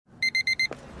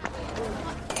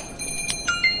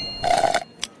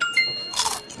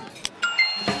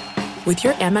With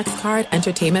your Amex card,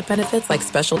 entertainment benefits like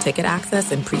special ticket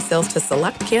access and pre-sales to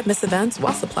select can't-miss events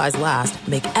while supplies last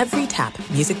make every tap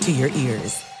music to your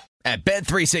ears. At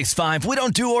Bet365, we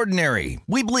don't do ordinary.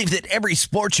 We believe that every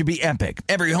sport should be epic.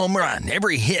 Every home run,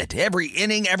 every hit, every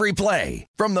inning, every play.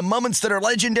 From the moments that are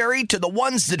legendary to the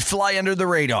ones that fly under the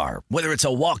radar. Whether it's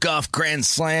a walk-off grand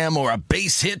slam or a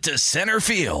base hit to center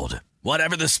field.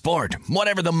 Whatever the sport,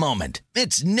 whatever the moment.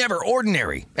 It's never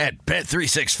ordinary at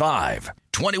Bet365.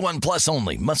 21 plus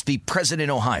only. Must be present in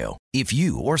Ohio. If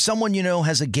you or someone you know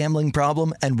has a gambling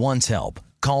problem and wants help,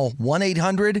 call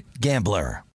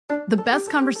 1-800-GAMBLER. The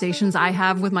best conversations I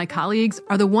have with my colleagues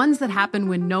are the ones that happen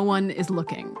when no one is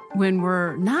looking, when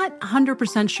we're not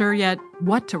 100% sure yet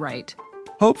what to write.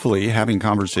 Hopefully, having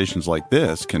conversations like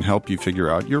this can help you figure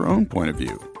out your own point of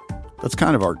view. That's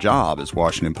kind of our job as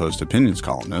Washington Post opinions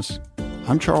columnists.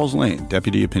 I'm Charles Lane,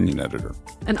 Deputy Opinion Editor.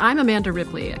 And I'm Amanda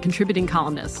Ripley, a contributing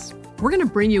columnist. We're going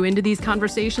to bring you into these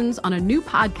conversations on a new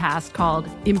podcast called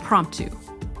Impromptu.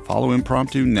 Follow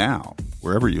Impromptu now,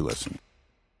 wherever you listen.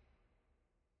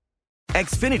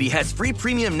 Xfinity has free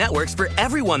premium networks for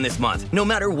everyone this month, no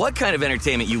matter what kind of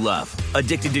entertainment you love.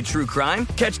 Addicted to true crime?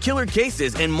 Catch killer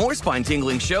cases and more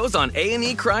spine-tingling shows on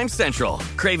A&E Crime Central.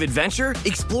 Crave adventure?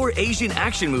 Explore Asian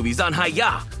action movies on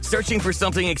Hi-YAH. Searching for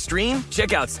something extreme?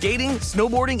 Check out skating,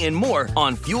 snowboarding, and more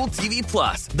on Fuel TV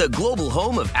Plus, the global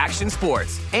home of action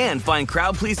sports. And find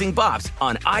crowd-pleasing bops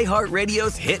on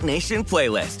iHeartRadio's Hit Nation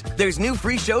playlist. There's new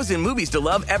free shows and movies to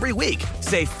love every week.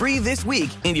 Say free this week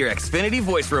in your Xfinity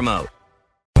voice remote.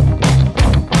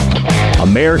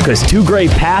 America's two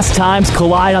great pastimes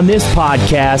collide on this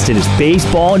podcast. It is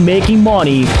baseball and making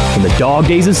money. From the dog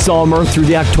days of summer through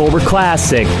the October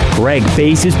Classic, Greg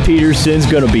Faces Peterson's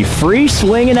going to be free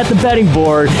swinging at the betting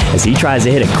board as he tries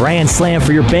to hit a grand slam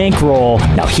for your bankroll.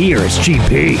 Now here is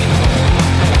GP.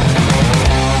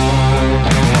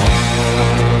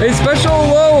 A special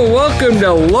hello and welcome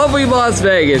to lovely Las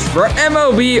Vegas for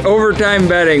MLB Overtime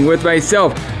Betting with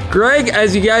myself, Greg.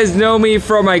 As you guys know me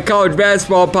from my college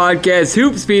basketball podcast,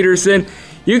 Hoops Peterson.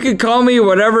 You can call me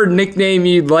whatever nickname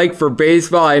you'd like for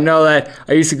baseball. I know that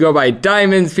I used to go by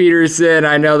Diamonds Peterson.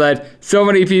 I know that so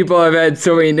many people have had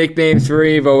so many nicknames for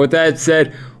me, but with that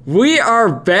said, we are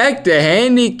back to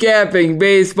handicapping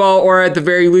baseball, or at the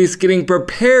very least getting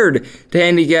prepared to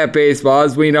handicap baseball.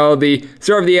 As we know, the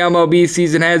start of the MLB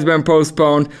season has been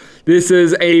postponed. This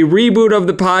is a reboot of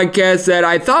the podcast that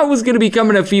I thought was going to be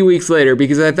coming a few weeks later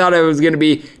because I thought I was going to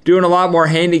be doing a lot more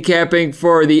handicapping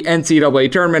for the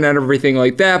NCAA tournament and everything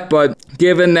like that. But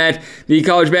given that the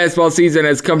college basketball season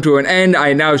has come to an end,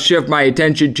 I now shift my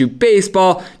attention to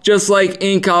baseball. Just like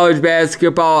in college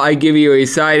basketball, I give you a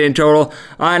side and total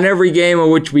on every game, in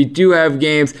which we do have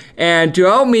games. And to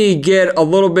help me get a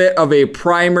little bit of a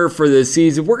primer for this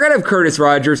season, we're going to have Curtis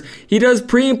Rogers. He does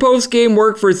pre and post game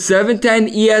work for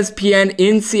 710 ESPN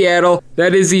in Seattle.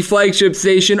 That is the flagship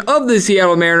station of the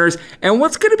Seattle Mariners. And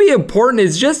what's going to be important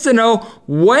is just to know,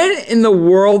 when in the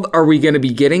world are we going to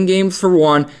be getting games, for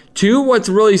one? Two, what's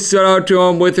really stood out to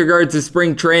him with regards to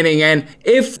spring training, and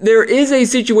if there is a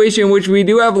situation in which we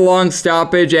do have a long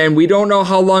stoppage and we don't know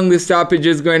how long the stoppage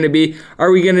is going to be,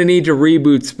 are we going to need to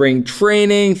reboot spring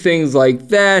training, things like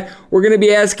that? We're going to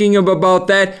be asking him about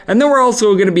that, and then we're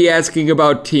also going to be asking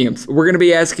about teams. We're going to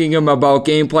be asking him about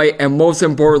gameplay, and most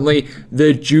importantly,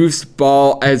 the juice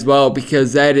ball as well,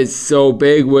 because that is so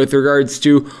big with regards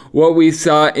to what we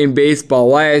saw in baseball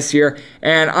last year.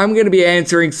 And I'm going to be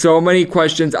answering so many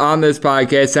questions on this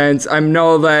podcast, since I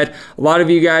know that a lot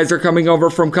of you guys are coming over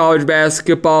from college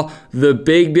basketball. The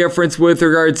big difference with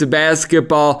regards to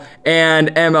basketball and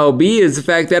MLB is the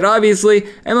fact that obviously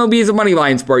MLB is a money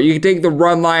line sport. You can take the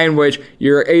run line, which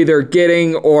you're either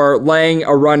getting or laying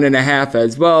a run and a half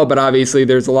as well, but obviously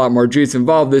there's a lot more juice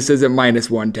involved. This isn't minus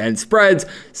 110 spreads.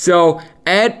 So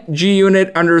at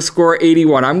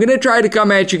GUnit_81. I'm going to try to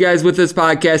come at you guys with this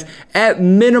podcast at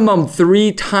minimum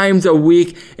 3 times a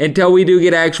week until we do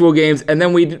get actual games. And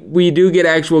then we do get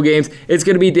actual games, it's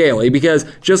going to be daily, because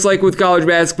just like with college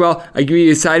basketball, I give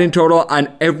you a side and total on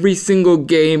every single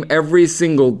game, every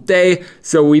single day.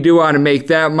 So we do want to make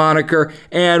that moniker.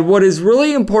 And what is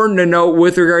really important to note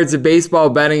with regards to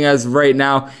baseball betting as of right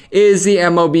now is the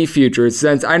MLB futures,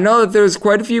 since I know that there's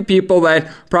quite a few people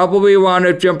that probably wound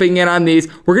up jumping in on these.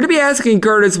 We're going to be asking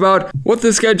Curtis about what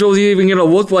the schedule is even going to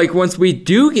look like once we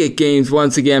do get games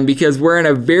once again, because we're in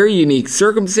a very unique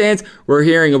circumstance. We're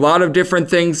hearing a lot of different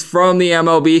things from the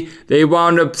MLB. They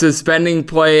wound up suspending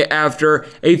play after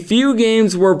a few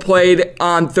games were played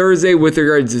on Thursday with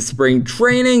regards to spring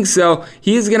training, so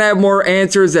he's going to have more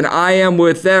answers than I am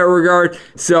with that regard.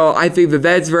 So I think that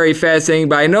that's very fascinating.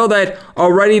 But I know that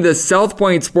already the South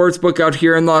Point Sportsbook out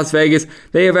here in Las Vegas,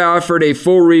 they have offered a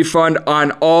full refund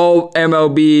on all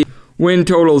MLB win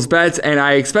totals bets, and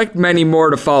I expect many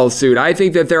more to follow suit. I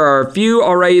think that there are a few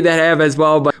already that have as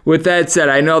well, but with that said,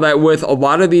 I know that with a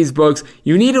lot of these books,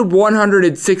 you needed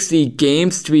 160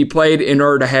 games to be played in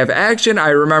order to have action. I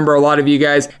remember a lot of you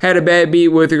guys had a bad beat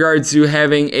with regards to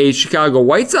having a Chicago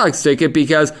White Sox ticket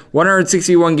because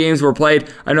 161 games were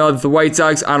played. I know that the White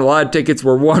Sox on a lot of tickets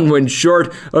were one win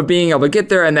short of being able to get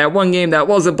there, and that one game that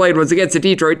wasn't played was against the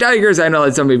Detroit Tigers. I know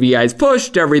that some of you guys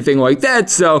pushed, everything like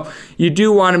that, so you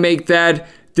do want to make that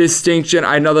distinction.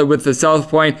 I know that with the South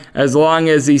Point, as long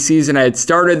as the season had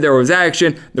started, there was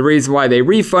action. The reason why they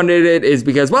refunded it is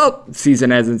because, well,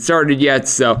 season hasn't started yet,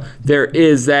 so there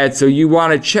is that. So you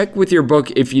want to check with your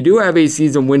book if you do have a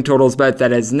season win totals bet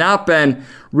that has not been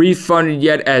refunded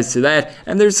yet as to that.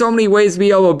 And there's so many ways to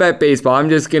be able to bet baseball. I'm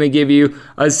just going to give you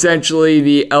essentially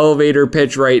the elevator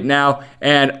pitch right now.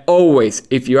 And always,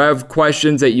 if you have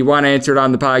questions that you want answered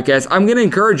on the podcast, I'm going to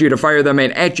encourage you to fire them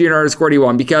in at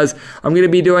GNR_D1 because I'm going to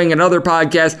be doing another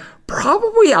podcast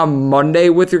probably on Monday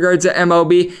with regards to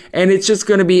MLB, and it's just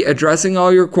going to be addressing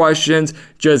all your questions,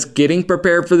 just getting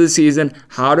prepared for the season,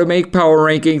 how to make power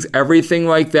rankings, everything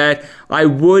like that. I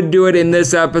would do it in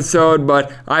this episode,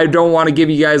 but I don't want to give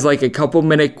you guys like a couple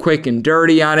minute quick and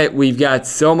dirty on it. We've got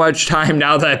so much time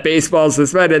now that baseball is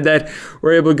suspended that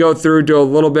we're able to go through to a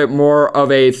little bit more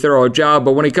of a thorough job.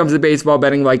 But when it comes to baseball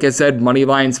betting, like I said, money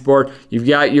line sport, you've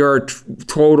got your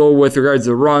total with regards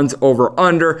to runs over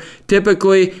under.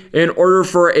 Typically, in order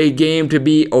for a game to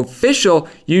be official,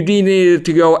 you needed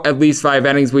to go at least 5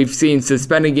 innings. We've seen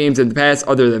suspended games in the past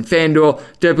other than FanDuel.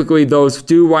 Typically, those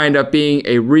do wind up being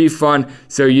a refund,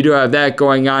 so you do have that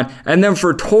going on. And then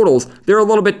for totals, they're a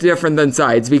little bit different than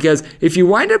sides because if you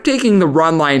wind up taking the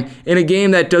run line in a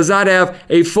game that does not have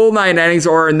a full 9 innings,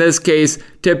 or in this case,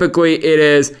 typically it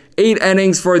is 8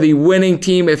 innings for the winning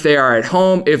team if they are at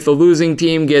home. If the losing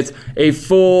team gets a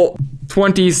full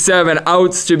 27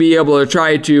 outs to be able to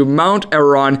try to mount a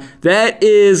run, that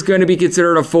is going to be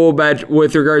considered a full bet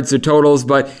with regards to totals.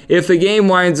 But if the game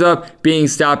winds up being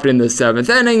stopped in the 7th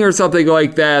inning or something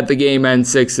like that, the game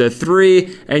ends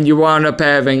 6-3, and you wound up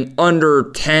having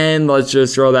under 10, let's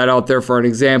just throw that out there for an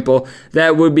example,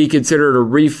 that would be considered a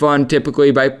refund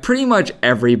typically by pretty much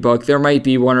every book. There might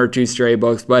be 1 or 2 stray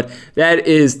books, but that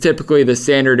is typically the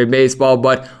standard in baseball.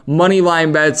 But money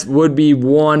line bets would be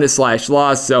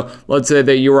 1/loss. So let's say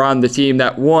that you were on the team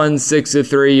that won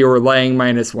 6-3, you were laying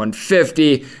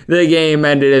 -150. The game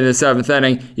ended in the 7th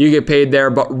inning. You get paid there,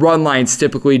 but run lines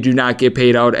typically do not get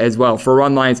paid out as well. For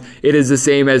run lines, it is the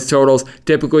same as totals.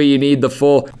 Typically, you need the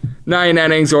full 9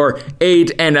 innings or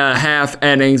 8.5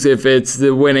 innings if it's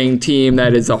the winning team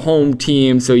that is a home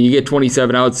team. So you get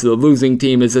 27 outs to the losing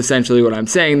team is essentially what I'm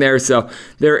saying there. So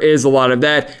there is a lot of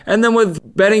that. And then with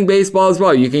betting baseball as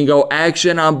well, you can go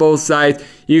action on both sides.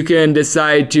 You can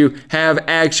decide to have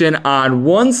action on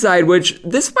one side, which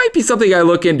this might be something I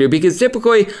look into because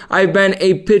typically I've been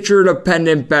a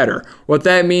pitcher-dependent bettor. What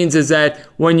that means is that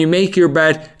when you make your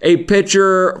bet, a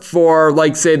pitcher for,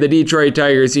 like, say, the Detroit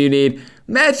Tigers, you need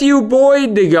Matthew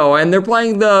Boyd to go, and they're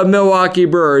playing the Milwaukee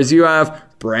Brewers. You have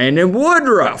Brandon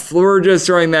Woodruff. We're just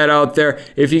throwing that out there.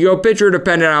 If you go pitcher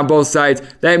dependent on both sides,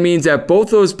 that means that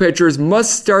both those pitchers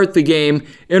must start the game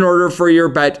in order for your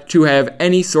bet to have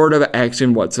any sort of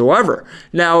action whatsoever.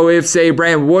 Now, if, say,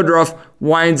 Brandon Woodruff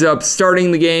winds up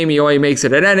starting the game, he only makes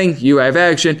it an inning, you have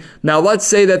action. Now, let's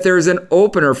say that there's an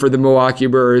opener for the Milwaukee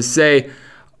Brewers, say,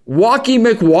 Walkie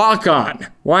McWalk-On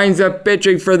winds up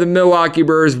pitching for the Milwaukee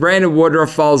Brewers. Brandon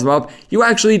Woodruff follows him up. You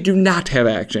actually do not have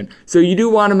action. So you do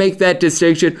want to make that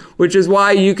distinction, which is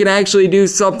why you can actually do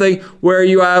something where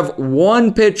you have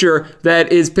one pitcher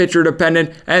that is pitcher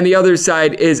dependent and the other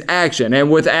side is action. And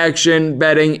with action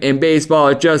betting in baseball,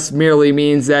 it just merely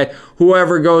means that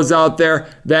whoever goes out there,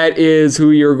 that is who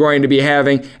you're going to be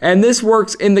having. And this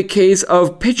works in the case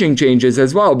of pitching changes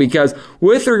as well, because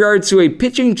with regards to a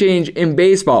pitching change in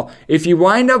baseball, if you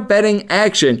wind up betting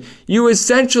action, you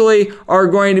essentially are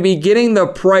going to be getting the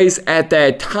price at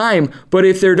that time. But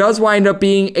if there does wind up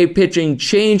being a pitching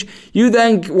change, you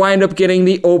then wind up getting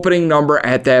the opening number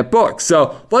at that book.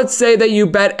 So let's say that you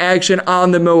bet action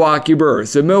on the Milwaukee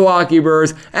Brewers. The Milwaukee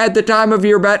Brewers at the time of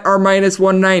your bet are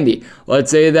 -190.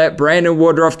 Let's say that Brandon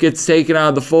Woodruff gets taken out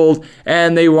of the fold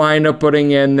and they wind up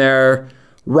putting in their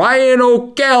Ryan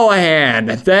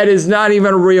O'Callahan. That is not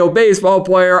even a real baseball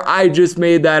player. I just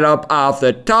made that up off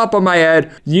the top of my head.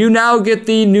 You now get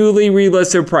the newly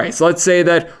relisted price. Let's say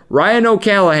that Ryan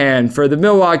O'Callahan for the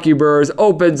Milwaukee Brewers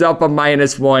opens up a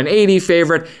minus 180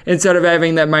 favorite. Instead of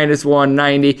having that minus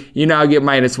 190, you now get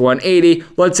minus 180.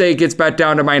 Let's say it gets bet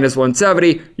down to minus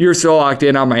 170. You're still locked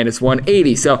in on minus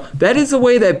 180. So that is the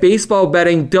way that baseball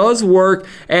betting does work.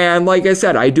 And like I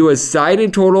said, I do a side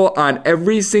and total on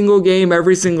every single game,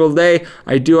 every single day.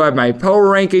 I do have my power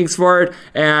rankings for it.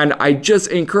 And I just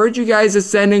encourage you guys to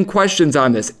send in questions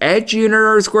on this at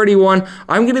 @GNR_D1.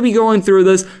 I'm going to be going through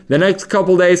this the next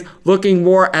couple days, looking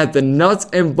more at the nuts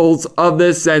and bolts of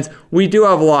this, since we do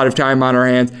have a lot of time on our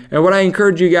hands. And what I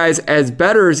encourage you guys as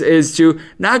bettors is to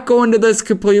not go into this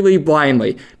completely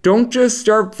blindly. Don't just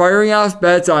start firing off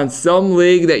bets on some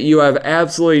league that you have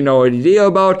absolutely no idea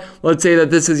about. Let's say that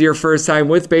this is your first time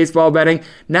with baseball betting.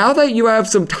 Now that you have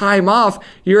some time off,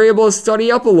 you're able to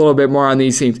study up a little bit more on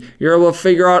these teams. You're able to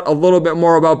figure out a little bit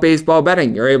more about baseball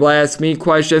betting. You're able to ask me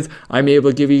questions. I'm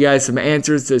able to give you guys some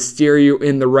answers to steer you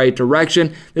in the right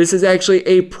direction. This is actually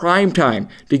a prime time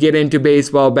to get into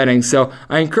baseball betting. So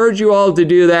I encourage you all to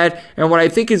do that. And what I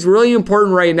think is really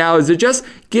important right now is to just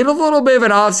get a little bit of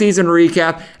an off-season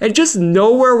recap and just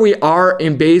know where we are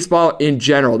in baseball in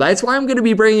general. That's why I'm going to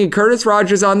be bringing Curtis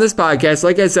Rogers on this podcast.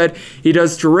 Like I said, he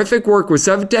does terrific work with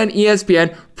 710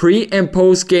 ESPN, pre and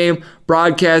post game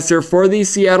broadcaster for the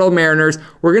Seattle Mariners.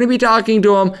 We're going to be talking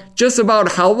to him just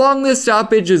about how long this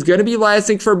stoppage is going to be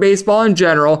lasting for baseball in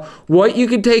general, what you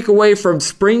can take away from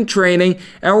spring training,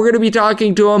 and we're going to be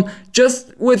talking to him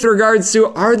just with regards to,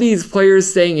 are these players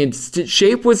staying in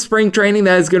shape with spring training?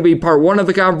 That is going to be part one of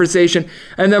the conversation.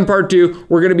 And then part two,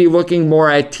 we're going to be looking more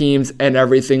at teams and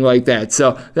everything like that.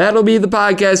 So that'll be the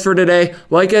podcast for today.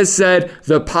 Like I said,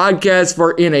 the podcast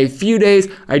for in a few days.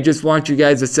 I just want you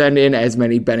guys to send in as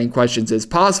many betting questions as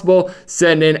possible.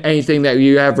 Send in anything that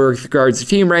you have with regards to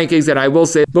team rankings. And I will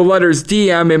say the letters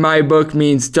DM in my book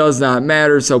means does not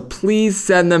matter. So please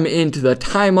send them into the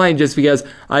timeline, just because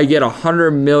I get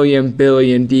 100 million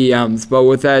billion DMs. But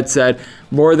with that said,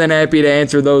 more than happy to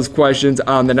answer those questions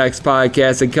on the next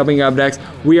podcast. And coming up next,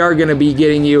 we are going to be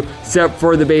getting you set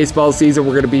for the baseball season.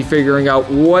 We're going to be figuring out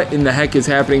what in the heck is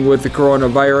happening with the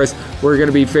coronavirus. We're going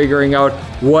to be figuring out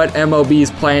what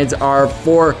MLB's plans are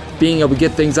for being able to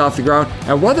get things off the ground,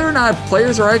 and whether or not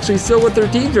players are actually still with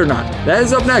their teams or not. That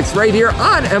is up next right here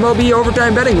on MLB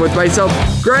Overtime Betting with myself,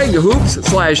 Greg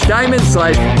Hoops/Diamond/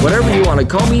 whatever you want to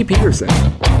call me, Peterson.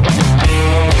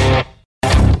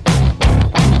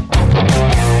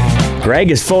 Greg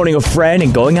is phoning a friend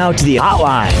and going out to the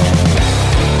hotline.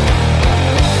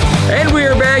 And we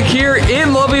are back here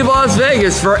in lovely Las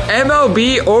Vegas for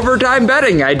MLB Overtime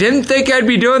Betting. I didn't think I'd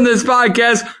be doing this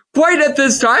podcast quite at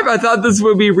this time. I thought this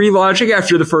would be relaunching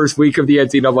after the first week of the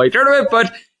NCAA tournament,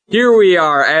 but here we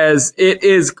are, as it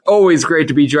is always great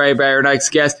to be joined by our next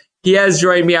guest. He has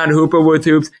joined me on Hoopin' with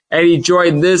Hoops, and he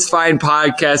joined this fine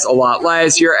podcast a lot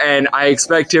last year, and I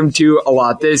expect him to a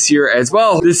lot this year as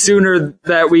well. The sooner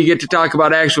that we get to talk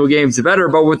about actual games, the better.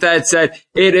 But with that said,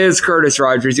 it is Curtis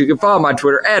Rogers. You can follow him on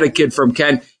Twitter at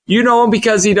 @akidfromken. You know him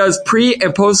because he does pre-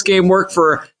 and post-game work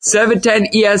for 710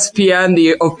 ESPN,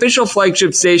 the official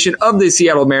flagship station of the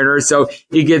Seattle Mariners. So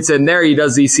he gets in there. He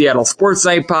does the Seattle Sports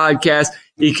Night podcast.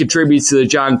 He contributes to the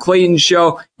John Clayton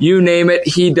Show. You name it,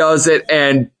 he does it.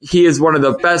 And he is one of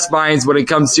the best minds when it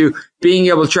comes to being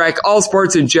able to track all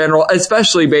sports in general,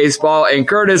 especially baseball. And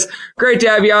Curtis, great to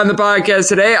have you on the podcast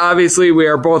today. Obviously, we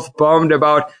are both bummed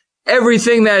about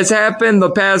everything that has happened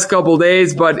the past couple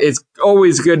days, but it's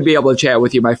always good to be able to chat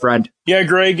with you, my friend. Yeah,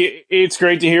 Greg, it's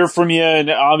great to hear from you.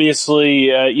 And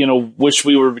obviously, wish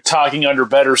we were talking under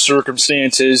better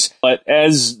circumstances. But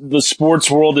as the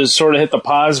sports world has sort of hit the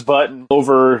pause button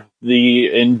over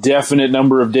the indefinite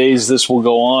number of days this will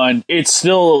go on, it's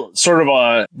still sort of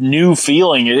a new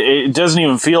feeling. It doesn't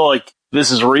even feel like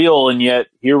this is real. And yet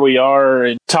here we are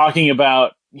and talking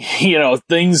about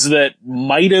things that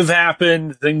might have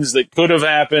happened, things that could have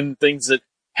happened, things that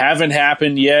haven't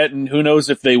happened yet, and who knows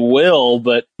if they will.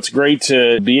 But it's great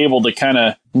to be able to kind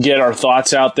of get our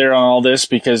thoughts out there on all this,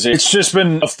 because it's just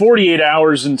been 48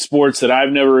 hours in sports that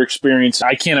I've never experienced.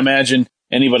 I can't imagine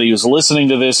anybody who's listening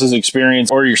to this has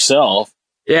experienced, or yourself.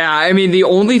 Yeah, I mean, the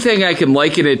only thing I can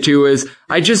liken it to is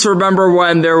I just remember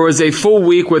when there was a full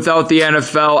week without the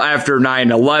NFL after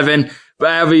 9/11.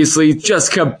 Obviously,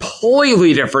 just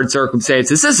completely different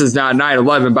circumstances. This is not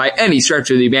 9/11 by any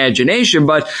stretch of the imagination.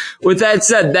 But with that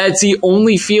said, that's the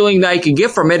only feeling that I could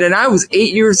get from it. And I was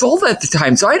 8 years old at the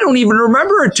time, so I don't even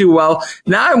remember it too well.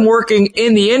 Now I'm working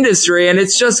in the industry, and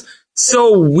it's just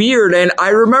so weird. And I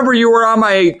remember you were on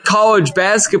my college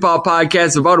basketball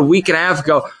podcast about a week and a half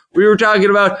ago, we were talking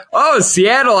about,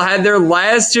 Seattle had their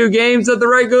last 2 games of the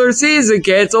regular season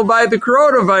canceled by the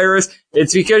coronavirus.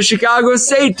 It's because Chicago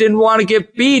State didn't want to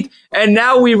get beat. And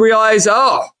now we realize,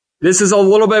 this is a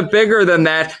little bit bigger than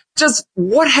that. Just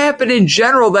what happened in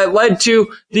general that led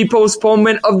to the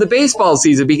postponement of the baseball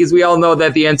season? Because we all know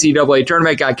that the NCAA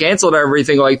tournament got canceled and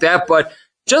everything like that. But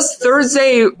just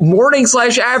Thursday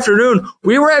morning/afternoon,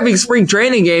 we were having spring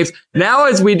training games. Now,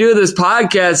 as we do this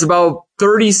podcast about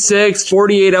 36,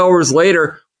 48 hours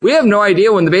later, we have no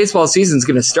idea when the baseball season is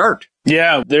going to start.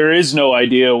 Yeah, there is no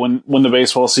idea when the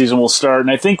baseball season will start.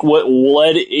 And I think what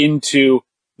led into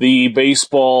the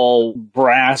baseball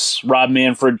brass, Rob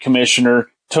Manfred, commissioner,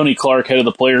 Tony Clark, head of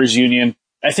the Players Union,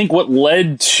 I think what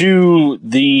led to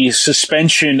the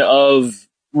suspension of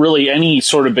really any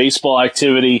sort of baseball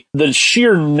activity, the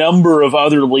sheer number of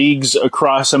other leagues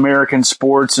across American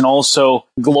sports and also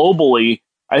globally,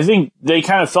 I think they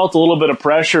kind of felt a little bit of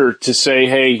pressure to say,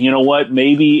 hey, you know what,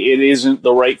 maybe it isn't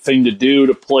the right thing to do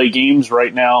to play games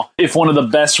right now. If one of the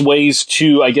best ways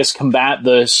to, I guess, combat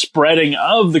the spreading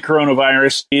of the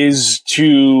coronavirus is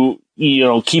to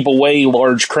keep away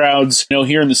large crowds.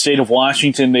 Here in the state of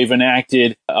Washington, they've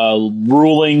enacted a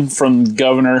ruling from the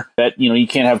governor that, you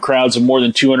can't have crowds of more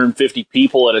than 250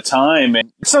 people at a time.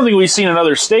 And it's something we've seen in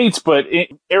other states, but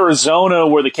in Arizona,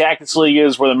 where the Cactus League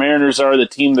is, where the Mariners are, the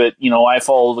team that, I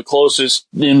follow the closest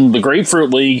in the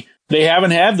Grapefruit League, they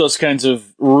haven't had those kinds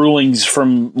of rulings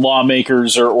from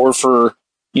lawmakers or for,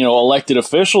 elected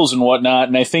officials and whatnot.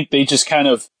 And I think they just kind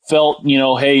of felt,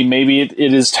 hey, maybe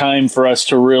it is time for us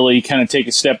to really kind of take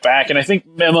a step back. And I think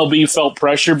MLB felt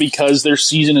pressure because their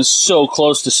season is so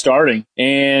close to starting.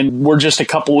 And we're just a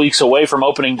couple weeks away from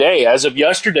opening day. As of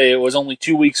yesterday, it was only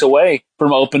 2 weeks away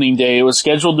from opening day. It was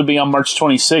scheduled to be on March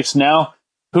 26th. Now,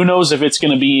 who knows if it's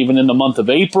going to be even in the month of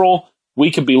April.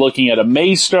 We could be looking at a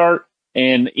May start.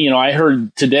 And, I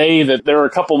heard today that there are a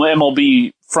couple of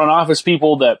MLB front office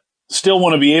people that still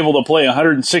want to be able to play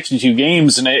 162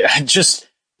 games. And I just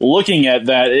looking at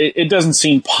that, it doesn't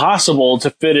seem possible to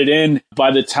fit it in by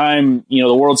the time,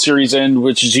 the World Series end,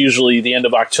 which is usually the end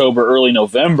of October, early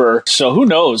November. So who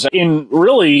knows? In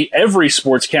really every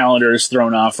sports calendar is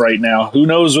thrown off right now. Who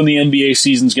knows when the NBA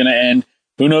season's going to end?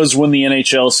 Who knows when the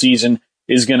NHL season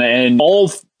is going to end? All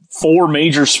 4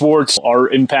 major sports are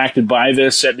impacted by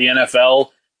this at the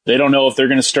NFL. They don't know if they're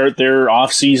going to start their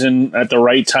off season at the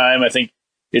right time. I think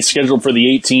it's scheduled for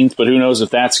the 18th, but who knows if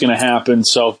that's going to happen.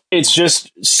 So it's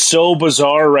just so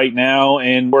bizarre right now,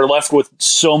 and we're left with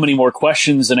so many more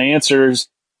questions than answers.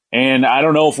 And I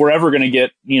don't know if we're ever going to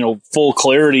get, full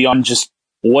clarity on just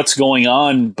what's going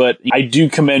on. But I do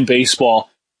commend baseball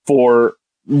for,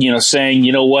 saying,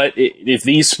 you know what, if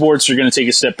these sports are going to take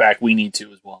a step back, we need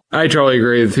to as well. I totally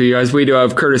agree with you guys. We do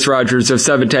have Curtis Rogers of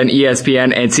 710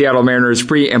 ESPN and Seattle Mariners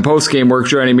pre- and post-game work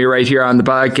joining me right here on the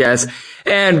podcast.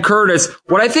 And Curtis,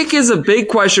 what I think is a big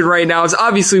question right now is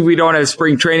obviously we don't have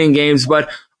spring training games,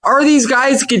 but are these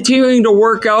guys continuing to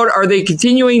work out? Are they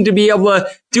continuing to be able to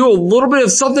do a little bit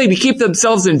of something to keep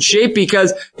themselves in shape?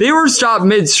 Because they were stopped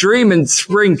midstream in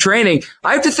spring training.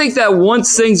 I have to think that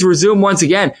once things resume once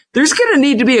again, there's going to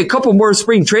need to be a couple more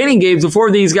spring training games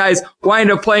before these guys wind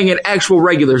up playing in actual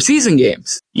regular season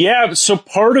games. Yeah, so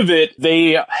part of it,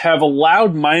 they have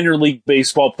allowed minor league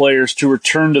baseball players to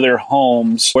return to their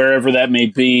homes, wherever that may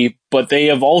be, but they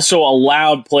have also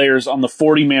allowed players on the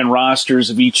 40-man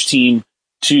rosters of each team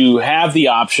to have the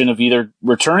option of either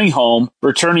returning home,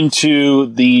 returning to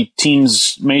the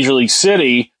team's major league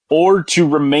city, or to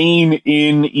remain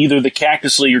in either the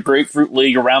Cactus League or Grapefruit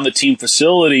League around the team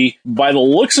facility. By the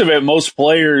looks of it, most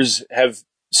players have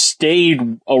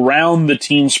stayed around the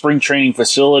team's spring training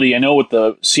facility. I know with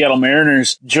the Seattle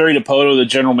Mariners, Jerry Dipoto, the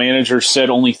general manager, said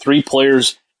only 3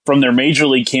 players from their major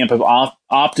league camp have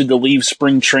opted to leave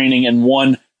spring training, and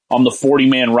 1 on the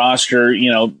 40-man roster.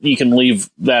 You can leave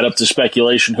that up to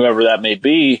speculation, whoever that may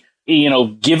be.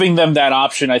 Giving them that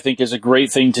option, I think, is a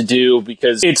great thing to do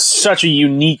because it's such a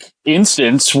unique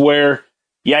instance where,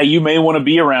 yeah, you may want to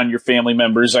be around your family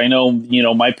members. I know,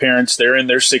 my parents, they're in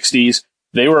their 60s.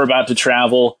 They were about to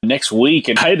travel next week,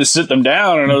 and I had to sit them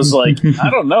down, and I was like, I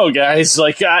don't know, guys.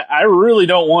 Like, I really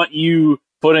don't want you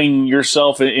putting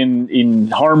yourself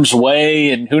in harm's way,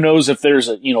 and who knows if there's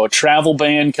a travel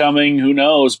ban coming, who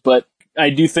knows, but I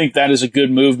do think that is a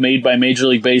good move made by Major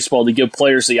League Baseball to give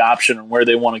players the option on where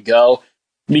they want to go,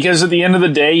 because at the end of the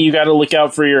day, you got to look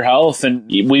out for your health, and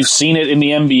we've seen it in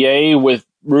the NBA with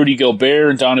Rudy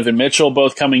Gobert and Donovan Mitchell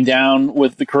both coming down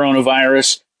with the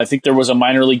coronavirus. I think there was a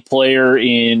minor league player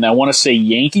in, I want to say,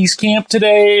 Yankees camp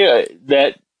today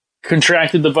that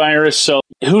contracted the virus. So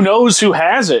who knows who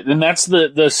has it? And that's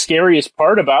the scariest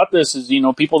part about this is,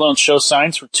 people don't show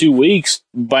signs for 2 weeks.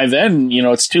 By then,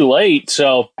 it's too late.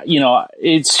 So,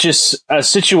 it's just a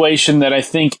situation that I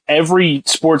think every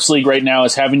sports league right now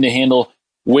is having to handle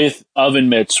with oven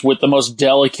mitts, with the most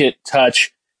delicate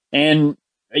touch. And,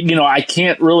 I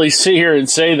can't really sit here and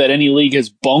say that any league has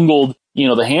bungled,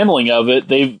 the handling of it.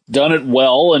 They've done it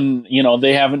well, and,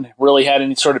 they haven't really had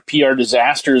any sort of PR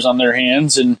disasters on their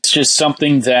hands. And it's just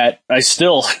something that I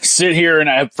still sit here and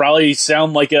I probably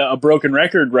sound like a broken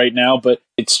record right now, but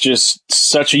it's just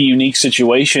such a unique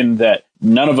situation that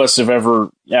none of us have ever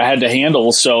had to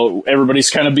handle. So everybody's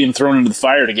kind of being thrown into the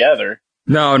fire together.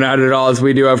 No, not at all, as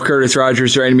we do have Curtis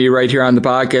Rogers joining me right here on the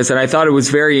podcast. And I thought it was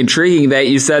very intriguing that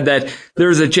you said that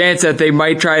there's a chance that they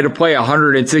might try to play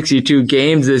 162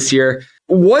 games this year.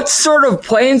 What sort of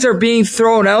plans are being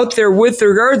thrown out there with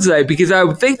regards to that? Because I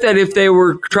would think that if they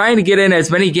were trying to get in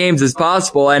as many games as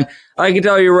possible, and I can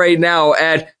tell you right now,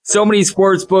 at so many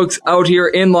sports books out here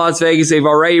in Las Vegas, they've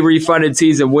already refunded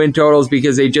season win totals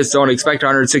because they just don't expect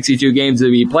 162 games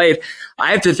to be played.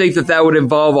 I have to think that that would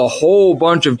involve a whole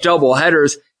bunch of double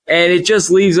headers. And it just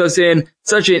leaves us in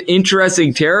such an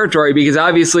interesting territory because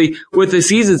obviously with the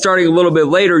season starting a little bit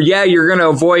later, you're going to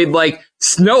avoid like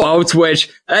snow outs, which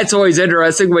that's always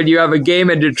interesting when you have a game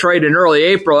in Detroit in early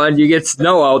April and you get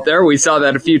snow out there. We saw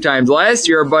that a few times last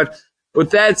year, but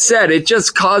with that said, it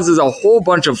just causes a whole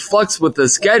bunch of flux with the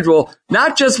schedule,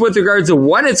 not just with regards to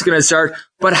when it's going to start,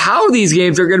 but how these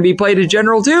games are going to be played in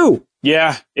general too.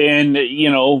 Yeah, and,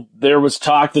 there was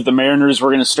talk that the Mariners were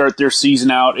going to start their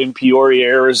season out in Peoria,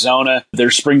 Arizona,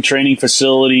 their spring training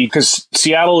facility, because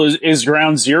Seattle is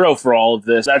ground zero for all of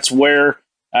this. That's where,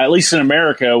 at least in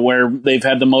America, where they've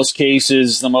had the most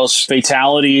cases, the most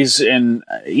fatalities, and,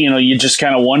 you just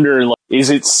kind of wonder, like,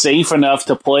 is it safe enough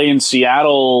to play in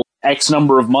Seattle X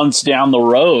number of months down the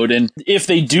road? And if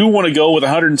they do want to go with a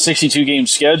 162 game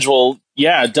schedule,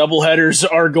 doubleheaders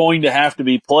are going to have to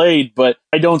be played, but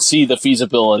I don't see the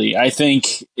feasibility. I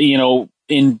think,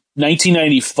 in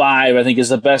 1995, I think is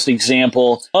the best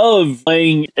example of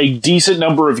playing a decent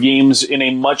number of games in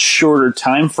a much shorter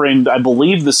time frame. I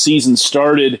believe the season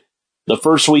started the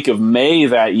first week of May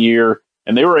that year,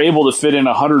 and they were able to fit in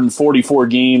 144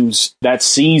 games that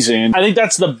season. I think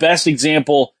that's the best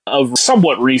example of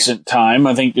somewhat recent time.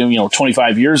 I think,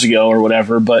 25 years ago or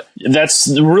whatever, but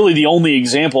that's really the only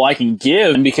example I can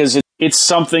give because it's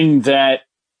something that,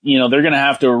 they're going to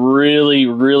have to really,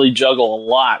 really juggle a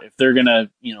lot if they're going to,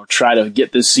 try to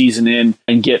get this season in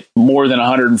and get more than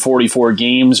 144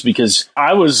 games, because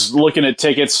I was looking at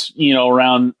tickets,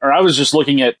 I was just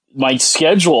looking at my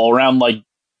schedule around like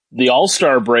the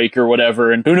All-Star break or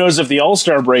whatever. And who knows if the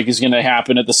All-Star break is going to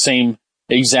happen at the same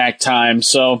exact time.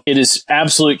 So it is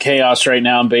absolute chaos right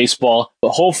now in baseball.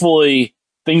 But hopefully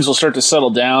things will start to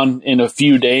settle down in a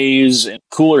few days and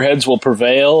cooler heads will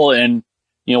prevail. And,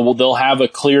 they'll have a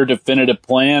clear, definitive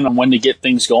plan on when to get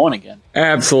things going again.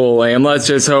 Absolutely. And let's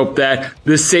just hope that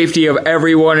the safety of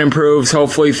everyone improves.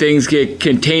 Hopefully things get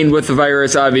contained with the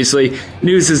virus. Obviously,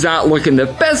 news is not looking the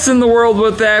best in the world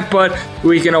with that, but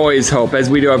we can always hope, as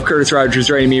we do have Curtis Rogers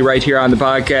joining me right here on the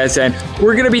podcast. And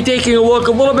we're going to be taking a look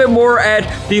a little bit more at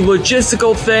the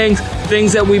logistical things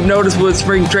that we've noticed with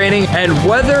spring training, and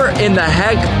whether in the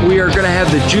heck we are going to have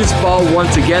the juice ball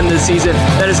once again this season.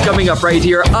 That is coming up right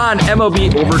here on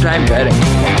MLB Overtime Betting.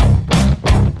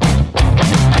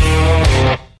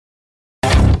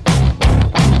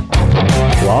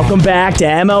 Welcome back to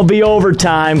MLB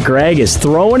Overtime. Greg is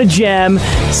throwing a gem,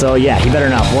 so he better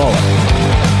not blow it.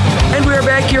 And we're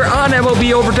back here on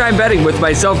MLB Overtime Betting with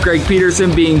myself, Greg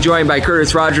Peterson, being joined by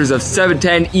Curtis Rogers of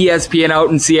 710 ESPN out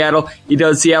in Seattle. He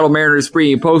does Seattle Mariners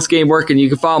pre- and post-game work, and you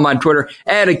can follow him on Twitter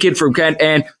at A Kid From Kent.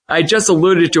 And I just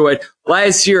alluded to it.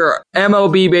 Last year,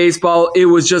 MLB baseball, it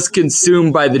was just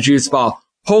consumed by the juice ball.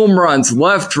 Home runs,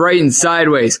 left, right, and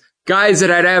sideways. Guys that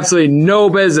had absolutely no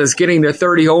business getting to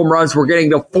 30 home runs were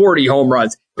getting to 40 home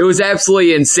runs. It was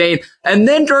absolutely insane. And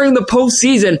then during the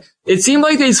postseason, it seemed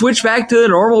like they switched back to the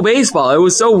normal baseball. It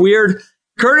was so weird.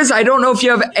 Curtis, I don't know if you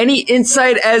have any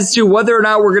insight as to whether or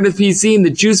not we're going to be seeing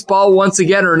the juice ball once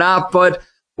again or not, but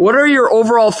what are your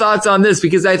overall thoughts on this?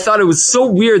 Because I thought it was so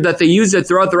weird that they used it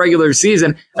throughout the regular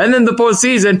season, and then the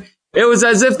postseason, it was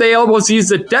as if they almost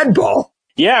used a dead ball.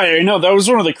 Yeah, I know. That was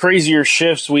one of the crazier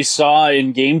shifts we saw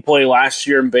in gameplay last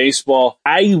year in baseball.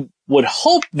 I would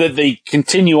hope that they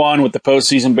continue on with the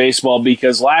postseason baseball,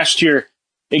 because last year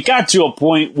it got to a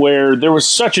point where there was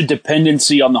such a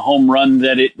dependency on the home run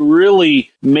that it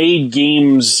really made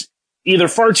games either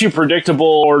far too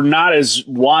predictable or not as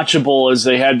watchable as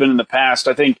they had been in the past.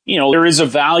 I think, there is a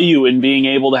value in being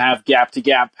able to have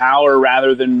gap-to-gap power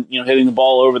rather than, hitting the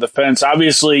ball over the fence.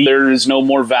 Obviously, there is no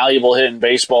more valuable hit in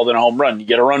baseball than a home run. You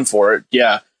get a run for it,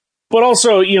 yeah. But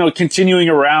also, continuing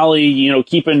a rally,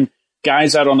 keeping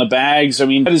guys out on the bags. I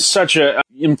mean, that is such an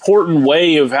important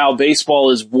way of how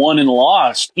baseball is won and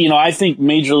lost. I think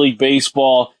Major League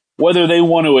Baseball, whether they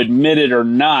want to admit it or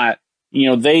not,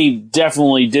 they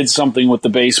definitely did something with the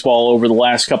baseball over the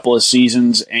last couple of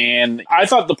seasons. And I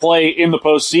thought the play in the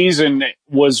postseason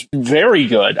was very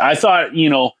good. I thought,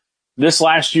 this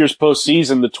last year's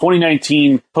postseason, the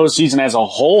 2019 postseason as a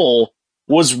whole,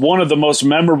 was one of the most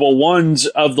memorable ones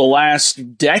of the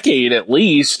last decade, at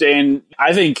least. And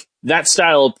I think that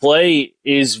style of play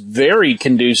is very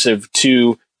conducive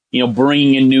to,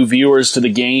 bringing in new viewers to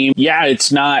the game. Yeah,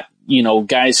 it's not,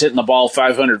 guys hitting the ball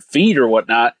 500 feet or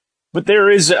whatnot. But there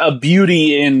is a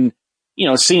beauty in,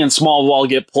 seeing small ball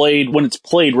get played when it's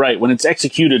played right, when it's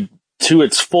executed to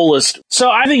its fullest. So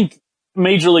I think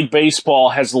Major League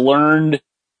Baseball has learned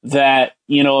that,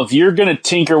 if you're going to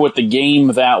tinker with the game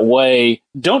that way,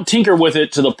 don't tinker with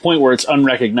it to the point where it's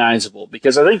unrecognizable.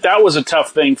 Because I think that was a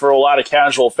tough thing for a lot of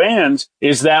casual fans,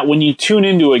 is that when you tune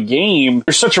into a game,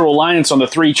 there's such a reliance on the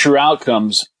three true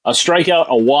outcomes: a strikeout,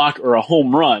 a walk, or a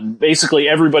home run. Basically,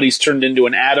 everybody's turned into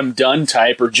an Adam Dunn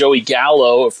type or Joey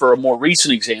Gallo for a more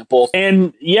recent example.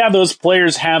 And yeah, those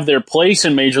players have their place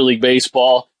in Major League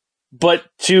Baseball. But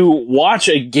to watch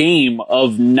a game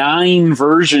of 9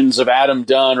 versions of Adam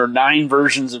Dunn or 9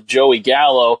 versions of Joey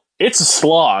Gallo, it's a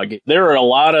slog. There are a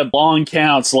lot of long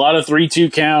counts, a lot of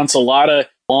 3-2 counts, a lot of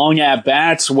long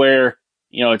at-bats where,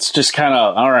 it's just kind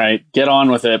of, all right, get on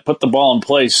with it, put the ball in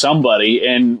play, somebody.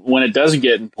 And when it doesn't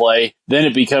get in play, then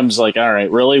it becomes like, all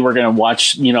right, really? We're going to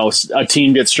watch, a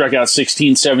team get struck out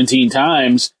 16, 17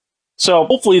 times. So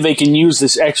hopefully they can use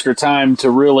this extra time to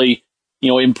really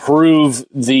improve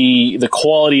the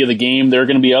quality of the game. There are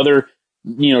going to be other,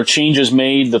 changes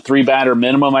made. The 3-batter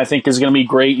minimum, I think, is going to be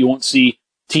great. You won't see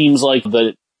teams like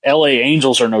the LA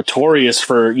Angels are notorious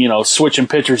for, switching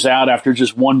pitchers out after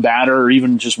just one batter or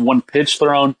even just one pitch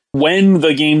thrown when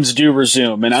the games do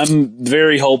resume. And I'm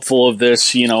very hopeful of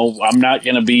this. I'm not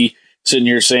going to be sitting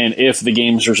here saying if the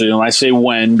games resume. I say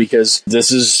when, because this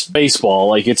is baseball.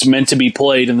 Like, it's meant to be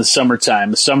played in the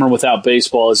summertime. The summer without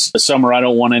baseball is a summer I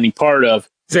don't want any part of.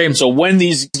 Same. So when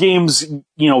these games,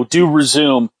 do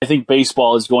resume, I think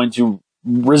baseball is going to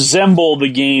resemble the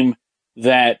game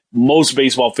that most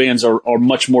baseball fans are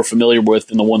much more familiar with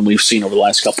than the one we've seen over the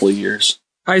last couple of years.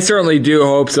 I certainly do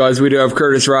hope so, as we do have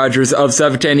Curtis Rogers of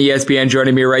 710 ESPN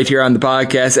joining me right here on the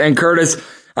podcast. And Curtis,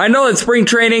 I know that spring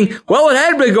training, well, it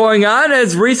had been going on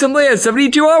as recently as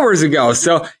 72 hours ago.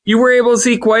 So you were able to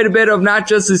see quite a bit of not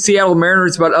just the Seattle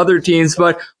Mariners, but other teams.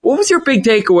 But what was your big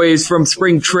takeaways from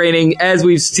spring training as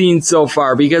we've seen so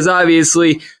far? Because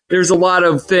obviously there's a lot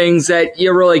of things that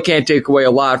you really can't take away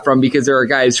a lot from, because there are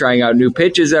guys trying out new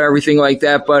pitches and everything like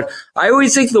that. But I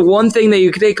always think the one thing that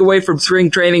you can take away from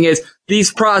spring training is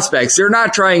these prospects. They're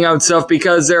not trying out stuff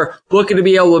because they're looking to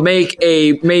be able to make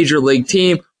a major league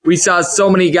team. We saw so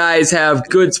many guys have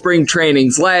good spring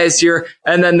trainings last year,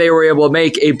 and then they were able to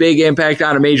make a big impact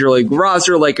on a major league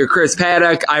roster, like a Chris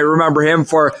Paddock. I remember him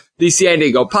for the San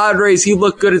Diego Padres. He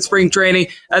looked good at spring training,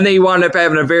 and then he wound up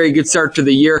having a very good start to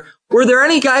the year. Were there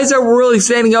any guys that were really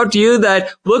standing out to you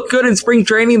that looked good in spring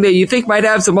training that you think might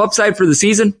have some upside for the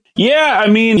season? Yeah, I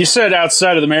mean, you said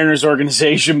outside of the Mariners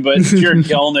organization, but Jared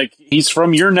Kelenic, he's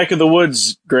from your neck of the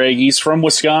woods, Greg. He's from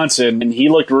Wisconsin, and he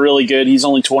looked really good. He's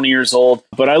only 20 years old.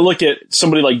 But I look at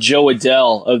somebody like Joe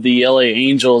Adell of the LA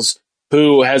Angels,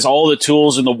 who has all the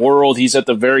tools in the world. He's at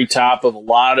the very top of a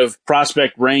lot of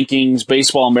prospect rankings.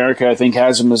 Baseball America, I think,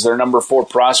 has him as their number 4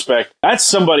 prospect. That's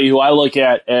somebody who I look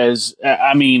at as,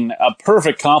 a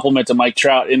perfect complement to Mike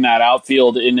Trout in that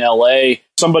outfield in LA.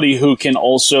 Somebody who can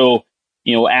also,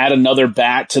 add another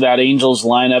bat to that Angels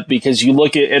lineup, because you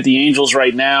look at the Angels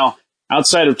right now,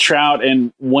 outside of Trout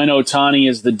and when Ohtani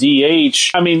is the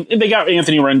DH, they got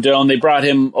Anthony Rendon. They brought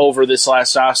him over this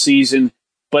last offseason.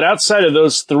 But outside of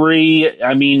those 3,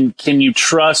 can you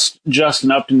trust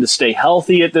Justin Upton to stay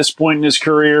healthy at this point in his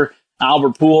career?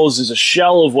 Albert Pujols is a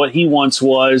shell of what he once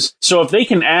was. So if they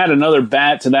can add another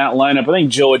bat to that lineup, I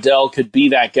think Joe Adell could be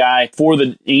that guy for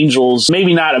the Angels.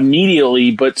 Maybe not immediately,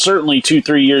 but certainly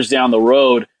 2-3 years down the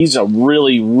road. He's a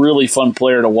really, really fun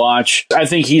player to watch. I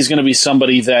think he's going to be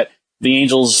somebody that the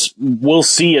Angels will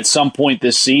see at some point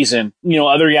this season.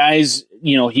 Other guys,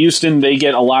 Houston, they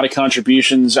get a lot of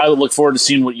contributions. I would look forward to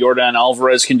seeing what Yordan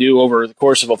Alvarez can do over the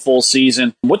course of a full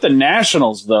season. With the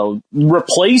Nationals, though,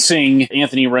 replacing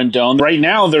Anthony Rendon, right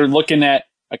now they're looking at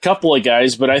a couple of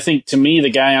guys, but I think to me, the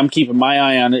guy I'm keeping my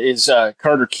eye on is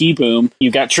Carter Kieboom.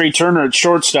 You've got Trey Turner at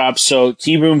shortstop. So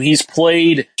Kieboom, he's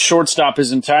played shortstop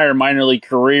his entire minor league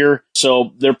career.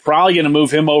 So they're probably going to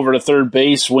move him over to third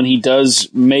base when he does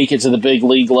make it to the big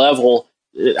league level.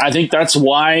 I think that's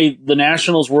why the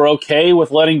Nationals were okay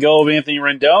with letting go of Anthony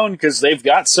Rendon, because they've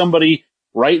got somebody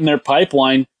right in their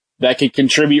pipeline that could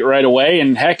contribute right away.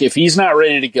 And heck, if he's not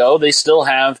ready to go, they still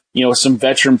have, some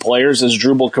veteran players, as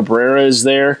Drupal Cabrera is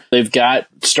there. They've got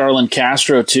Starlin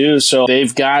Castro too. So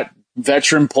they've got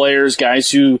veteran players,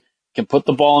 guys who can put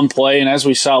the ball in play. And as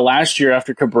we saw last year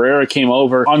after Cabrera came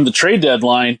over on the trade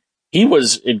deadline, he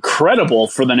was incredible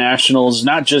for the Nationals,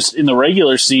 not just in the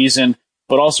regular season,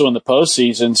 but also in the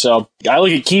postseason. So I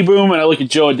look at Kieboom and I look at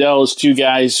Joe Adell as two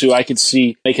guys who I could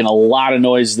see making a lot of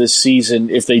noise this season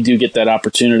if they do get that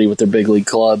opportunity with their big league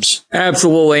clubs.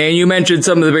 Absolutely. And you mentioned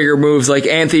some of the bigger moves like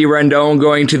Anthony Rendon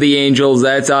going to the Angels.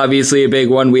 That's obviously a big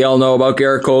one. We all know about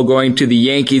Garrett Cole going to the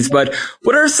Yankees. But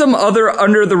what are some other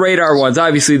under the radar ones?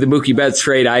 Obviously the Mookie Betts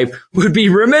trade. I would be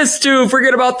remiss to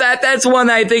forget about that. That's one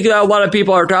that I think a lot of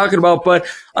people are talking about. But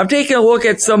I'm taking a look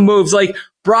at some moves like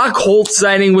Brock Holt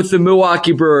signing with the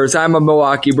Milwaukee Brewers. I'm a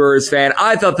Milwaukee Brewers fan.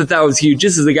 I thought that was huge.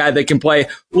 This is a guy that can play a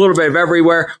little bit of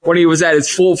everywhere. When he was at his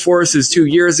full forces 2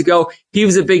 years ago, he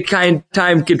was a big time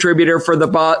contributor for the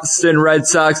Boston Red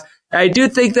Sox. I do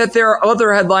think that there are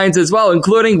other headlines as well,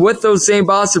 including with those same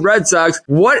Boston Red Sox.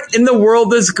 What in the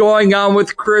world is going on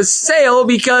with Chris Sale?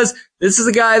 Because this is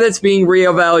a guy that's being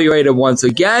reevaluated once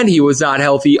again. He was not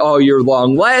healthy all year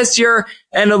long last year,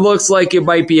 and it looks like it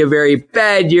might be a very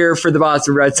bad year for the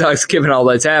Boston Red Sox given all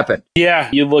that's happened. Yeah,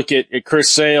 you look at Chris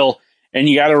Sale, and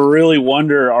you got to really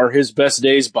wonder, are his best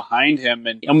days behind him?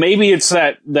 And maybe it's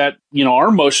that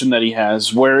arm motion that he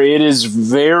has, where it is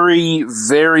very,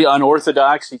 very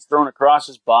unorthodox. He's thrown across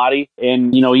his body,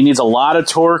 and he needs a lot of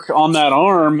torque on that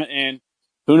arm. And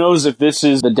who knows if this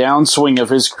is the downswing of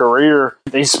his career?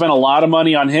 They spent a lot of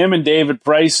money on him and David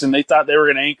Price, and they thought they were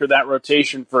going to anchor that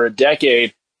rotation for a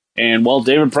decade. And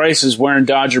David Price is wearing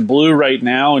Dodger blue right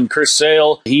now, and Chris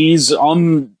Sale, he's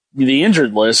on the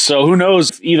injured list. So who knows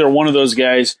if either one of those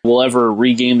guys will ever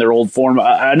regain their old form.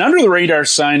 An under-the-radar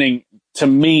signing, to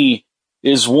me,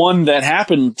 is one that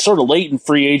happened sort of late in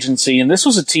free agency. And this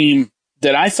was a team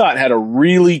that I thought had a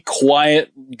really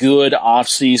quiet, good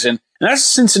offseason. And that's the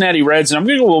Cincinnati Reds. And I'm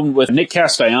going to go with Nick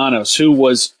Castellanos, who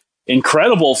was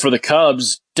incredible for the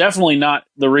Cubs. Definitely not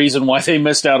the reason why they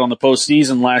missed out on the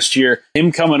postseason last year.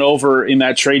 Him coming over in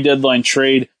that trade deadline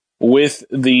trade with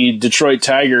the Detroit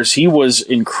Tigers, he was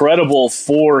incredible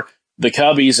for the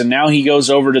Cubbies, and now he goes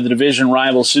over to the division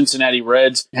rival Cincinnati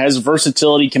Reds, has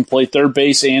versatility, can play third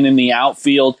base and in the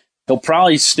outfield. He'll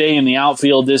probably stay in the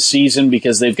outfield this season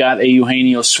because they've got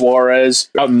Eugenio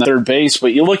Suarez out in third base.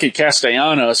 But you look at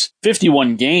Castellanos,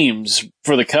 51 games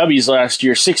for the Cubbies last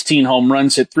year, 16 home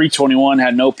runs, hit .321,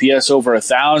 had an OPS over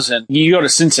 1,000. You go to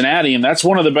Cincinnati, and that's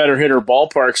one of the better hitter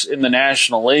ballparks in the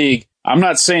National League. I'm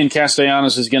not saying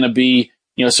Castellanos is going to be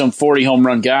some 40 home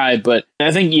run guy, but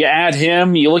I think you add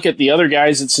him, you look at the other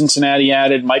guys that Cincinnati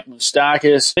added, Mike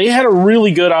Moustakas, they had a really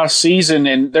good offseason,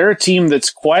 and they're a team that's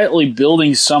quietly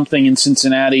building something in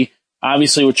Cincinnati,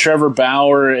 obviously with Trevor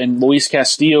Bauer and Luis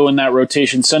Castillo in that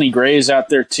rotation. Sonny Gray is out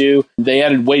there too. They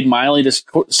added Wade Miley to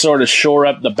sort of shore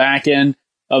up the back end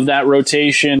of that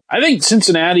rotation. I think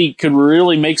Cincinnati could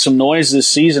really make some noise this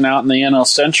season out in the NL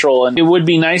Central, and it would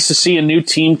be nice to see a new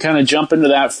team kind of jump into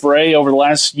that fray. Over the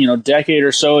last, decade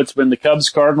or so, it's been the Cubs,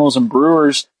 Cardinals, and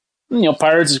Brewers.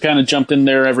 Pirates has kind of jumped in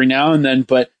there every now and then,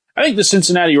 but I think the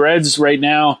Cincinnati Reds right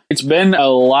now, it's been a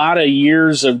lot of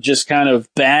years of just kind of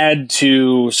bad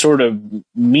to sort of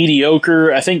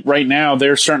mediocre. I think right now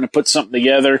they're starting to put something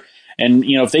together. And,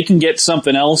 if they can get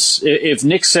something else, if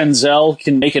Nick Senzel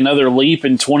can make another leap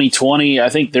in 2020, I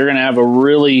think they're going to have a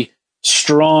really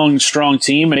strong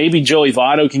team. And maybe Joey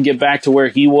Votto can get back to where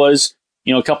he was,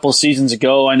 a couple of seasons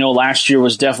ago. I know last year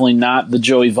was definitely not the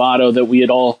Joey Votto that we had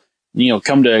all,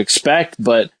 come to expect.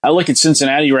 But I look at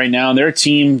Cincinnati right now, and they're a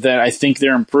team that I think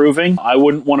they're improving. I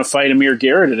wouldn't want to fight Amir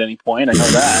Garrett at any point. I know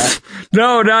that.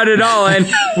 No, not at all. And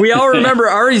we all remember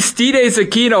Aristides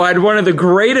Aquino had one of the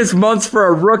greatest months for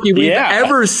a rookie we've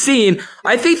ever seen.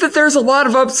 I think that there's a lot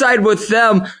of upside with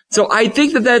them. So I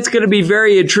think that that's going to be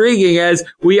very intriguing as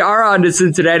we are on to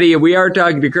Cincinnati and we are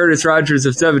talking to Curtis Rogers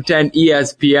of 710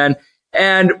 ESPN.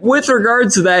 And with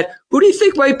regards to that, who do you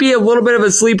think might be a little bit of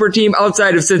a sleeper team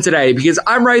outside of Cincinnati? Because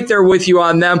I'm right there with you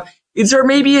on them. is there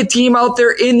maybe a team out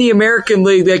there in the American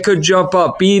League that could jump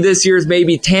up, be this year's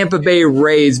maybe Tampa Bay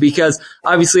Rays? Because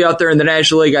obviously out there in the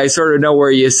National League, I sort of know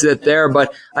where you sit there.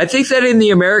 But I think that in the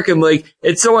American League,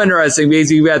 it's so interesting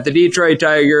because you've got the Detroit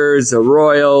Tigers, the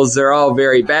Royals, they're all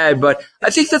very bad. But I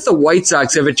think that the White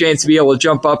Sox have a chance to be able to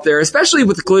jump up there, especially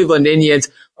with the Cleveland Indians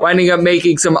winding up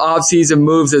making some offseason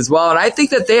moves as well. And I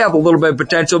think that they have a little bit of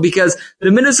potential because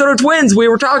the Minnesota Twins, we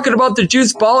were talking about the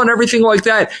juice ball and everything like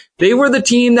that. They were the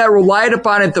team that relied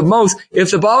upon it the most.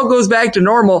 If the ball goes back to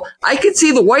normal, I could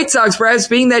see the White Sox perhaps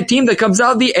being that team that comes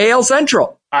out of the AL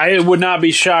Central. I would not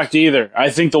be shocked either. I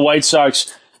think the White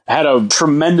Sox had a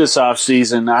tremendous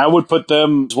offseason. I would put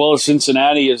them, as well as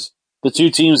Cincinnati, as the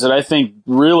two teams that I think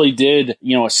really did,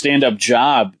 a stand-up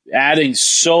job, adding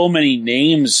so many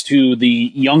names to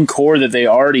the young core that they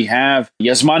already have.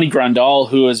 Yasmani Grandal,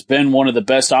 who has been one of the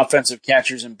best offensive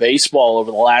catchers in baseball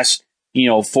over the last,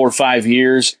 4 or 5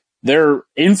 years. Their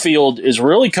infield is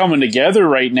really coming together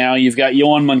right now. You've got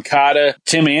Yohan Moncada,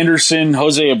 Tim Anderson,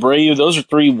 Jose Abreu. Those are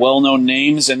 3 well-known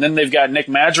names. And then they've got Nick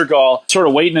Madrigal sort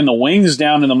of waiting in the wings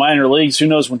down in the minor leagues. Who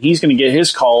knows when he's going to get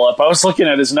his call up. I was looking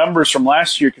at his numbers from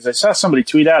last year because I saw somebody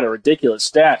tweet out a ridiculous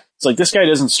stat. It's like, this guy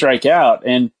doesn't strike out.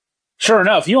 And sure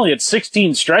enough, he only had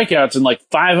 16 strikeouts in like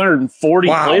 540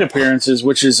 plate appearances,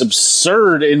 which is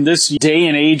absurd in this day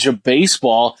and age of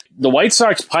baseball. The White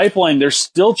Sox pipeline, they're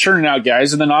still churning out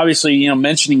guys. And then obviously,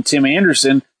 mentioning Tim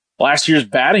Anderson, last year's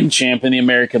batting champ in the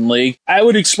American League, I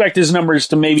would expect his numbers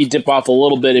to maybe dip off a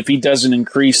little bit if he doesn't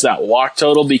increase that walk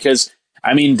total because,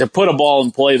 to put a ball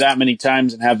in play that many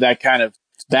times and have that kind of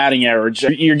batting average,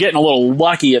 you're getting a little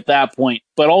lucky at that point.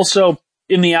 But also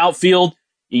in the outfield,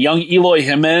 young Eloy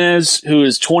Jimenez, who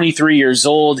is 23 years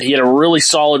old. He had a really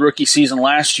solid rookie season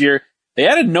last year. They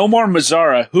added Nomar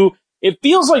Mazara, who it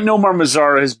feels like Nomar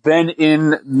Mazara has been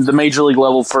in the major league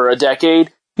level for a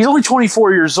decade. He's only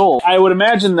 24 years old. I would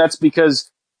imagine that's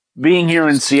because being here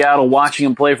in Seattle, watching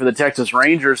him play for the Texas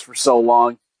Rangers for so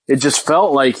long, it just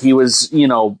felt like he was,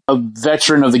 a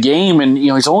veteran of the game. And,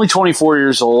 he's only 24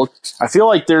 years old. I feel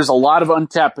like there's a lot of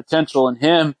untapped potential in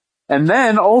him. And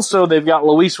then also they've got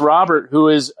Luis Robert, who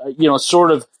is, sort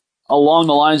of along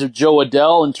the lines of Joe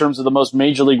Adell in terms of the most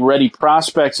major league ready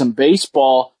prospects in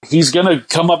baseball. He's going to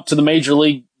come up to the major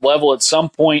league level at some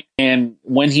point, and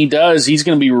when he does, he's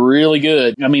going to be really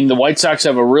good. The White Sox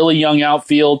have a really young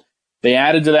outfield. They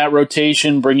added to that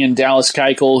rotation, bring in Dallas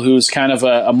Keuchel, who's kind of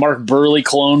a Mark Burley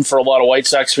clone for a lot of White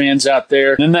Sox fans out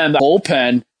there. And then the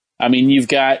bullpen, you've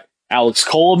got Alex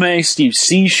Colomé, Steve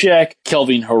Cishek,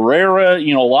 Kelvin Herrera,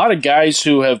 a lot of guys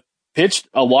who have pitched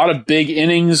a lot of big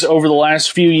innings over the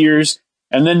last few years.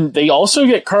 And then they also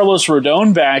get Carlos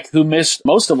Rodon back, who missed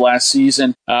most of last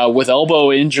season with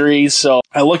elbow injuries. So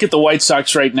I look at the White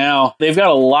Sox right now. They've got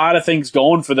a lot of things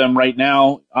going for them right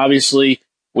now. Obviously,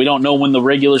 we don't know when the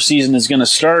regular season is going to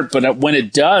start, but when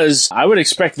it does, I would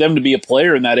expect them to be a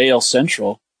player in that AL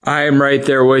Central. I am right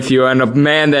there with you, and a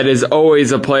man that is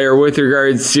always a player with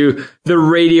regards to the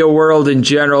radio world in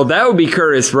general. That would be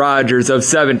Curtis Rogers of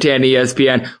 710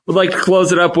 ESPN. Would like to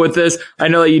close it up with this. I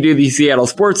know that you do the Seattle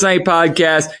Sports Night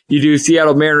podcast. You do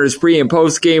Seattle Mariners pre and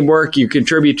post game work. You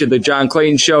contribute to the John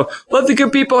Clayton Show. Let the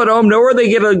good people at home know where they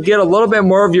get a little bit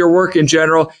more of your work in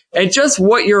general and just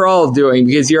what you're all doing,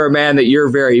 because you're a man that you're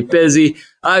very busy.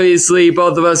 Obviously,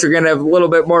 both of us are going to have a little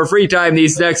bit more free time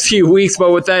these next few weeks.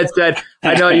 But with that said,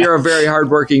 I know you're a very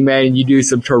hardworking man and you do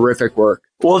some terrific work.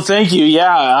 Well, thank you.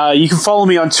 Yeah, you can follow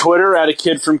me on Twitter at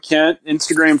 @akidfromkent,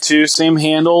 Instagram too, same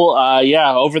handle.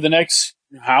 Over the next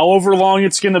however long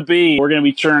it's going to be, we're going to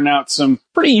be churning out some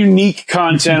pretty unique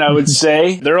content, I would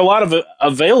say. There are a lot of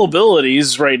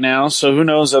availabilities right now, so who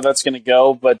knows how that's going to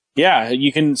go. But yeah,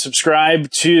 you can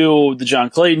subscribe to the John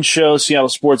Clayton Show, Seattle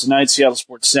Sports Night, Seattle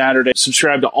Sports Saturday.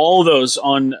 Subscribe to all of those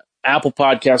on Apple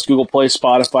Podcasts, Google Play,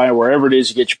 Spotify, wherever it is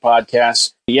you get your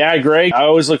podcasts. Yeah, Greg, I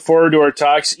always look forward to our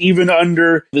talks, even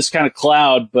under this kind of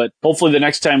cloud. But hopefully the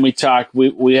next time we talk,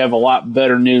 we have a lot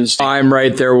better news. I'm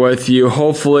right there with you.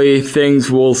 Hopefully things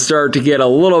will start to get a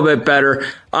little bit better.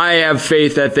 I have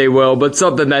faith that they will, but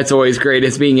something that's always great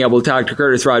is being able to talk to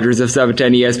Curtis Rogers of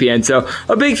 710 ESPN. So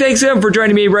a big thanks to him for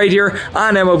joining me right here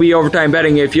on MLB Overtime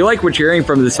Betting. If you like what you're hearing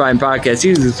from this fine podcast,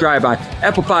 you can subscribe on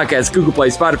Apple Podcasts, Google Play,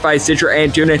 Spotify, Stitcher,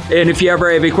 and TuneIn. And if you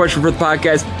ever have a question for the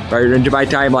podcast, write it into my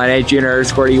timeline at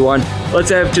 @Junior_E1. Let's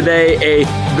have today a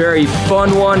very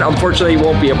fun one. Unfortunately, it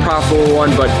won't be a profitable one,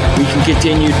 but we can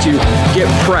continue to get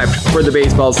prepped for the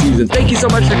baseball season. Thank you so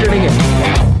much for tuning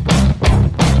in.